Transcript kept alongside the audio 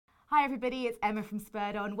Hi everybody, it's Emma from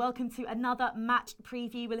Spurs. Welcome to another match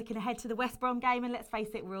preview. We're looking ahead to the West Brom game, and let's face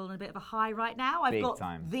it, we're all on a bit of a high right now. I've got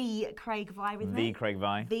the Craig Vi with me. The Craig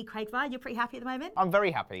Vi. The Craig Vi. You're pretty happy at the moment? I'm very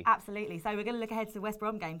happy. Absolutely. So we're going to look ahead to the West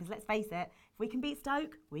Brom game, because let's face it, if we can beat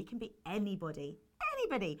Stoke, we can beat anybody.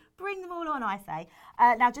 Anybody. Bring them all on, I say.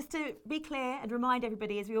 Now, just to be clear and remind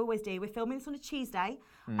everybody, as we always do, we're filming this on a Tuesday.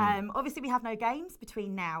 Obviously, we have no games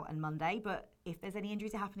between now and Monday, but if there's any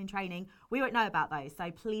injuries that happen in training, we won't know about those.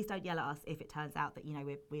 So please don't yell at us if it turns out that, you know,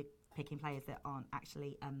 we're picking players that aren't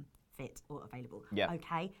actually fit or available. Yep.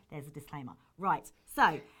 Okay, there's a disclaimer. Right,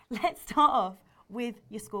 so let's start off with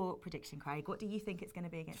your score prediction, Craig. What do you think it's going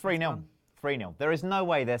to be against 3-0. 3-0. There is no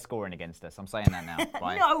way they're scoring against us. I'm saying that now.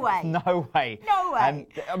 Right? No way. No way. No way.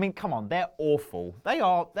 I mean, come on. They're awful.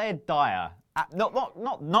 They're dire. Not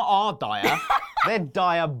our dire. They're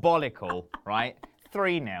diabolical, right?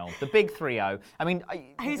 3-0. The big 3-0. I mean,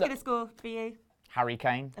 who's going to score for you? Harry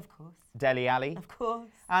Kane. Of course. Dele Alli. Of course.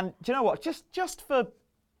 And do you know what? Just for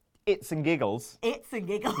its and giggles. It's and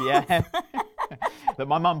giggles. Yeah. That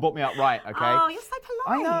my mum brought me up right, okay? Oh, you're so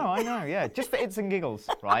polite. I know, yeah. Just for its and giggles,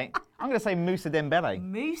 right? I'm going to say Moussa Dembele.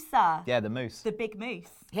 Moussa. Yeah, the Moose. The big Moose.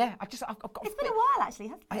 Yeah, I've got. It's been a while, actually,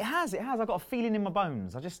 hasn't it? It has. I've got a feeling in my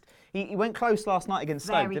bones. He went close last night against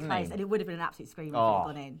Stoke, didn't he? Very close, and it would have been an absolute screamer if it had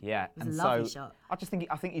gone in. Yeah, it was a lovely shot.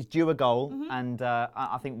 I think he's due a goal, and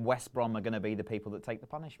I think West Brom are going to be the people that take the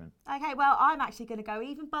punishment. Okay, well, I'm actually going to go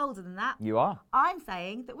even bolder than that. You are. I'm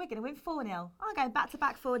saying that we're going to win 4-0. I'm going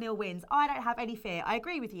back-to-back 4-0 wins. I don't have any fear. I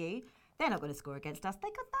agree with you. They're not going to score against us. They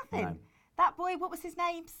got nothing. No. That boy, what was his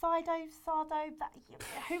name? Sardo.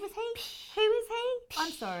 Who was he? Who is he?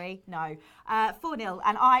 I'm sorry. No. 4-0.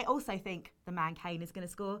 And I also think the man Kane is going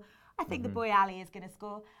to score. I think the boy Ali is going to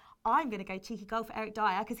score. I'm going to go cheeky goal for Eric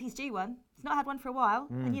Dyer because he's due one. He's not had one for a while.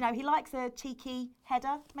 And, you know, he likes a cheeky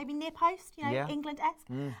header, maybe near post, you know, England-esque.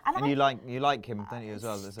 And you like him, don't you, as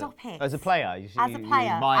well? Stop it. As a player. As a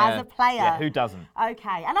player. Yeah, who doesn't?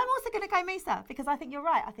 Okay. And I'm also going to go Moussa because I think you're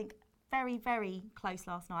right. I think very, very close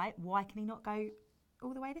last night. Why can he not go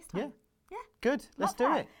all the way this time? Yeah. Good. Let's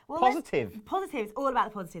do it. Well, Positive. Positives. All about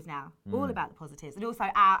the positives now. All about the positives. And also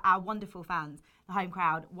our wonderful fans, the home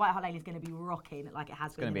crowd. White Hart Lane is going to be rocking like it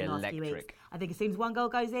has been in the last few weeks. I think as soon as one goal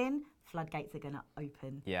goes in, floodgates are going to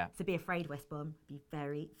open. Yeah. So be afraid, West Brom. Be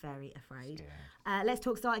very, very afraid. Let's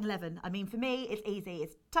talk starting 11. I mean, for me, it's easy.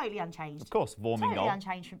 It's totally unchanged. Of course, Vorming totally goal.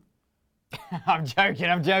 unchanged from... I'm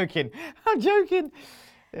joking.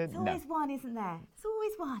 It's always one, isn't there? It's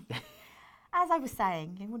always one. As I was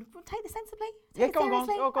saying, you want to take this sensibly? Go on.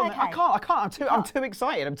 Okay. I can't. I'm too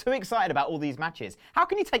excited. I'm too excited about all these matches. How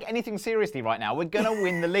can you take anything seriously right now? We're going to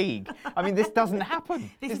win the league. I mean, this doesn't happen.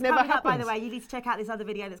 This never coming happens. up, by the way. You need to check out this other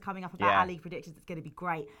video that's coming up about our league predictions. It's going to be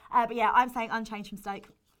great. But yeah, I'm saying unchanged from Stoke.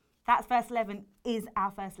 That first 11 is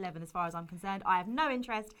our first 11 as far as I'm concerned. I have no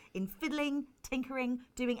interest in fiddling, tinkering,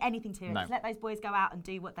 doing anything to it. Just let those boys go out and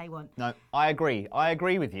do what they want. No, I agree. I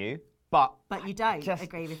agree with you. But you don't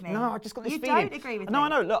agree with me. No, I just got this feeling. You don't agree with me. No, I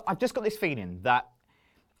know. Look, I've just got this feeling that,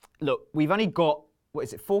 look, we've only got,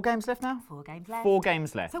 4 games left now? 4 games left. 4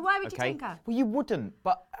 games left. So why would you tinker? Well, you wouldn't.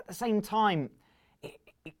 But at the same time,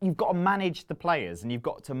 you've got to manage the players and you've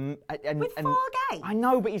got to... With 4 games? I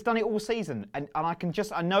know, but he's done it all season. And I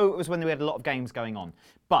know it was when we had a lot of games going on.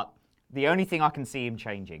 But... the only thing I can see him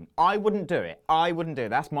changing, I wouldn't do it.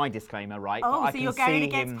 That's my disclaimer, right? Oh, so you're going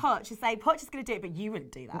against Poch to say Poch is going to do it, but you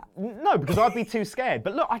wouldn't do that. No, because I'd be too scared.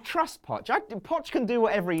 But look, I trust Poch. Poch can do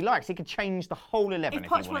whatever he likes. He can change the whole 11 if he wanted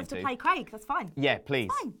to. If Poch wants to play Craig, that's fine. Yeah, please.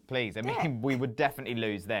 Fine. Please. I mean, we would definitely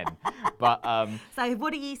lose then. But so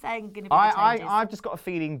what are you saying going to be the changes? I've just got a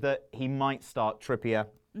feeling that he might start Trippier.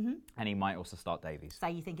 And he might also start Davies. So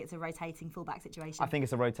you think it's a rotating fullback situation? I think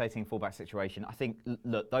it's a rotating fullback situation. I think,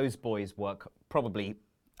 look, those boys work probably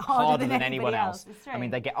harder than anyone else. I mean,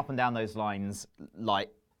 they get up and down those lines like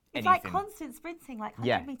it's anything. Like constant sprinting, like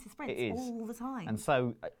 100-metre sprints all the time. And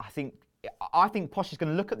so I think Poch is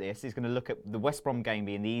going to look at this. He's going to look at the West Brom game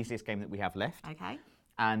being the easiest game that we have left. Okay.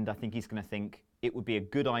 And I think he's going to think it would be a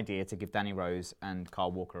good idea to give Danny Rose and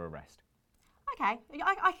Carl Walker a rest. Okay,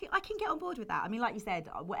 I can get on board with that. I mean, like you said,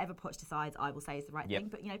 whatever Poch decides, I will say is the right thing.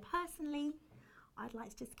 But, you know, personally, I'd like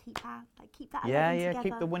to just keep that 11 together.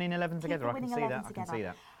 Keep the winning 11 together. I can see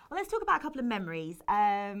that. Well, let's talk about a couple of memories.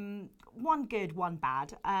 One good, one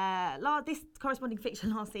bad. This corresponding fixture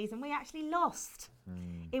last season, we actually lost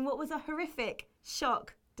in what was a horrific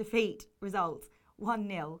shock defeat result.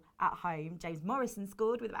 1-0 at home. James Morrison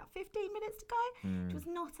scored with about 15 minutes to go. It was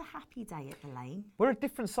not a happy day at the Lane. We're a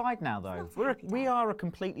different side now, though. We are a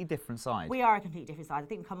completely different side. We are a completely different side. I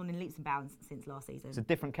think we've come on in leaps and bounds since last season. It's a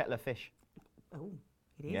different kettle of fish. Oh,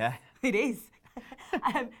 it is. Yeah. It is. But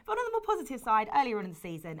on the more positive side, earlier on in the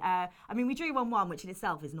season, we drew 1-1, which in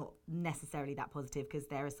itself is not necessarily that positive because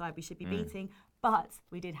they're a side we should be beating. But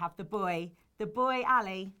we did have the boy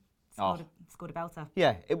Ali. Scored a belter.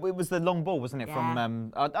 Yeah, it was the long ball, wasn't it? Yeah.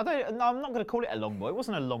 From I'm not going to call it a long ball. It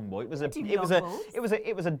wasn't a long ball. It was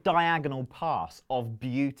a diagonal pass of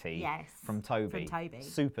beauty. Yes. From Toby.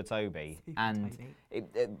 Super Toby. Toby.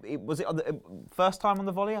 It was on the first time on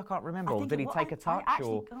the volley. I can't remember. Or did he take a touch? I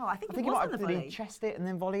think it was on the volley. Did he chest it and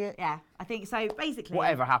then volley it? Yeah, I think so. Basically,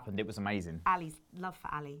 whatever happened, it was amazing. Ali's love for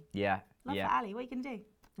Ali. Yeah. Love for Ali. What are you going to do?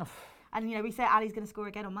 And we said Ali's going to score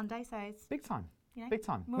again on Monday, so it's big time. You know, big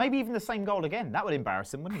time. Maybe even the same goal again. That would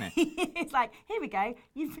embarrass him, wouldn't it? It's like, here we go.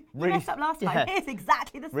 You messed up last time. Here's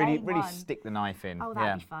exactly the same Really one. stick the knife in. Oh,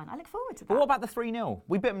 that'd be fun. I look forward to that. But what about the 3-0?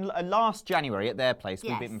 We beat them last January at their place. We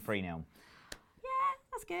beat them 3-0. Yeah,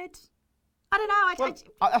 that's good. I don't know.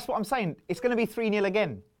 That's what I'm saying. It's going to be 3-0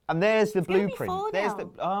 again. And there's the blueprint. There's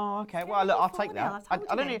okay. Well, look, I'll take that. I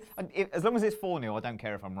don't need, as long as it's 4-0, I don't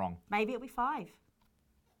care if I'm wrong. Maybe it'll be 5.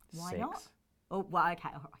 Why 6. not? Oh, well, okay,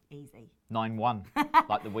 all right, easy. 9-1,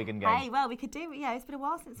 like the Wigan game. Hey, well, we could do it. Yeah, it's been a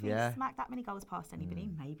while since we smacked that many goals past anybody.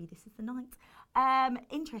 Maybe this is the 9th.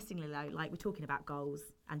 Interestingly, though, like we're talking about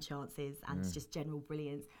goals and chances and just general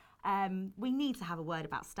brilliance. We need to have a word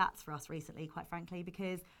about stats for us recently, quite frankly,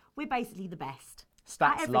 because we're basically the best.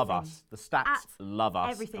 Stats love us. The stats love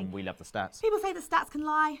us, everything. and we love the stats. People say the stats can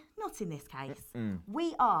lie. Not in this case.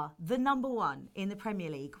 We are the number 1 in the Premier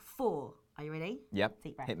League for, are you ready? Yep,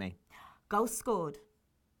 Deep breath. hit me. Goals scored,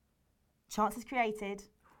 chances created,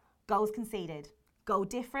 goals conceded, goal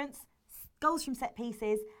difference, goals from set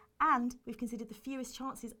pieces, and we've conceded the fewest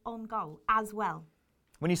chances on goal as well.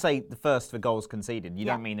 When you say the first for goals conceded, you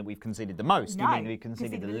don't mean that we've conceded the most. No, you mean that we've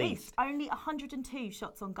conceded the least. Only 102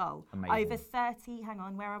 shots on goal. Amazing. Over 30, hang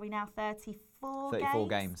on, where are we now? 34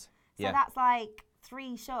 games. So that's like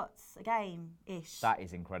 3 shots a game-ish. That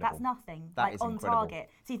is incredible. That's nothing. That is on incredible. Target.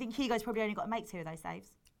 So you think Hugo's probably only got to make 2 of those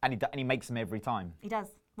saves? And he makes them every time. He does.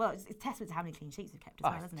 Well, it's testament to how many clean sheets we've kept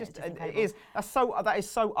as well, isn't it? It's just that is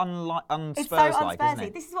so un-Spurs-like, it's so isn't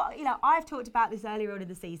it? This is what, I've talked about this earlier on in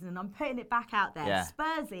the season, and I'm putting it back out there. Yeah.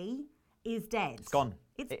 Spursy is dead. It's gone.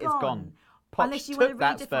 It's gone. Poch Unless you took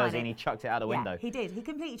that redefine Spursy it. and he chucked it out the window. He did. He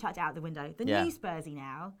completely chucked it out the window. The new Spursy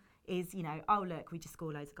now is, oh look, we just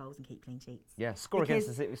score loads of goals and keep clean sheets. Yeah, score against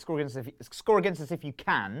us if you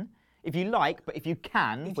can. If you like, but if you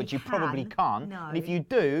can, which you probably can't, no. And if you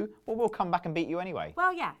do, well, we'll come back and beat you anyway.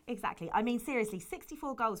 Well, yeah, exactly. I mean, seriously,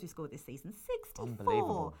 64 goals we scored this season. 64.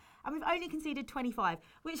 Unbelievable. And we've only conceded 25,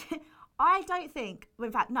 which I don't think, well,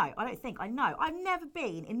 in fact, no, I don't think, I know. I've never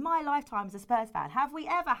been, in my lifetime as a Spurs fan, have we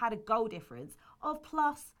ever had a goal difference of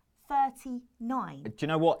plus 39? Do you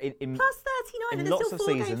know what? Plus 39 and there's still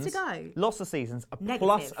 4 games to go. Lots of seasons, a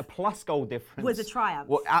plus goal difference was a triumph.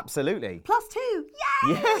 Well, absolutely. Plus 2, yay!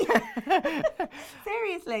 Yeah.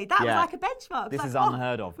 Seriously, that was like a benchmark. This is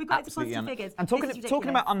unheard of. We got to positive figures. And talking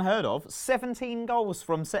about unheard of, 17 goals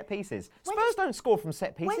from set pieces. Spurs don't score from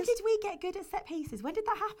set pieces. When did we get good at set pieces? When did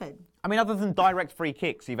that happen? I mean, other than direct free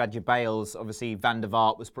kicks, you've had your Bales. Obviously, Van der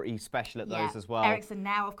Vaart was pretty special at those as well. Ericsson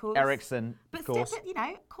now, of course. Of course.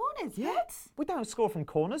 But corners. Yeah. We don't score from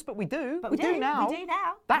corners, but we do. But we do now. We do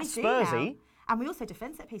now. That's Spursy. And we also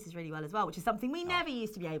defend set pieces really well as well, which is something we never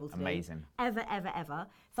used to be able to do. Amazing. Ever, ever, ever.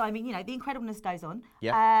 So, I mean, the incredibleness goes on.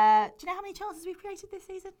 Yeah. Do you know how many chances we've created this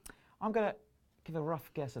season? I'm going to give a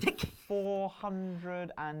rough guess of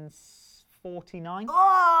 449.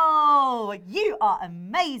 Oh, you are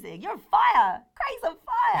amazing. You're on fire. Craig's on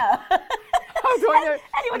fire. How do I know?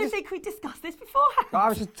 Anyone would think we discussed this beforehand. I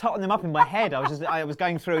was just totting them up in my head. I was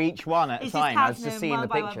going through each one at a time. I was just seeing the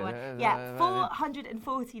picture. Yeah,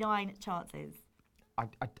 449 chances.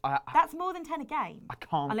 That's more than 10 a game. I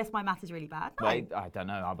can't. Unless my math is really bad. No. Wait, I don't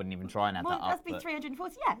know. I wouldn't even try and add that up. That's been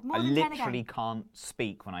 340. Yeah, more than 10 a game. I literally can't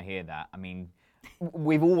speak when I hear that. I mean,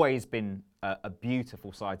 we've always been a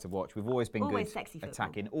beautiful side to watch. We've always been good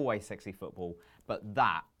attacking, always sexy football. But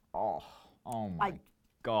that, oh my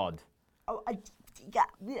God.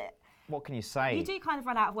 What can you say? You do kind of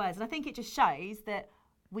run out of words, and I think it just shows that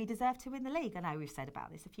we deserve to win the league. I know we've said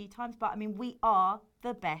about this a few times, but I mean, we are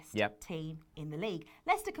the best team in the league.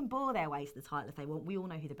 Leicester can bore their way to the title if they want. We all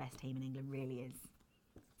know who the best team in England really is.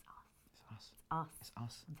 It's us. It's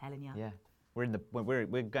us. I'm telling you. Yeah. We're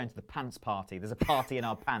going to the pants party. There's a party in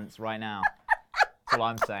our pants right now. That's all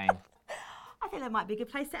I'm saying. I think that might be a good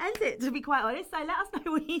place to end it, to be quite honest. So let us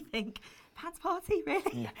know what you think Pants party,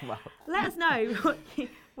 really? Yeah, well. Let us know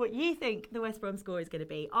what you think the West Brom score is going to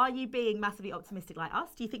be. Are you being massively optimistic like us?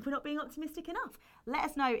 Do you think we're not being optimistic enough? Let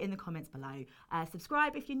us know in the comments below.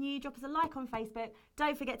 Subscribe if you're new. Drop us a like on Facebook.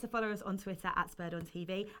 Don't forget to follow us on Twitter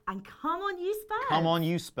 @SpurredOnTV. And come on, you Spurs! Come on,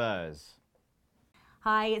 you Spurs!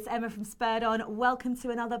 Hi, it's Emma from Spurred On. Welcome to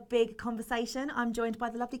another big conversation. I'm joined by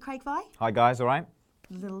the lovely Craig Vi. Hi guys, all right?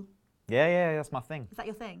 Little. Yeah, that's my thing. Is that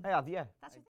your thing? Yeah. That's your thing.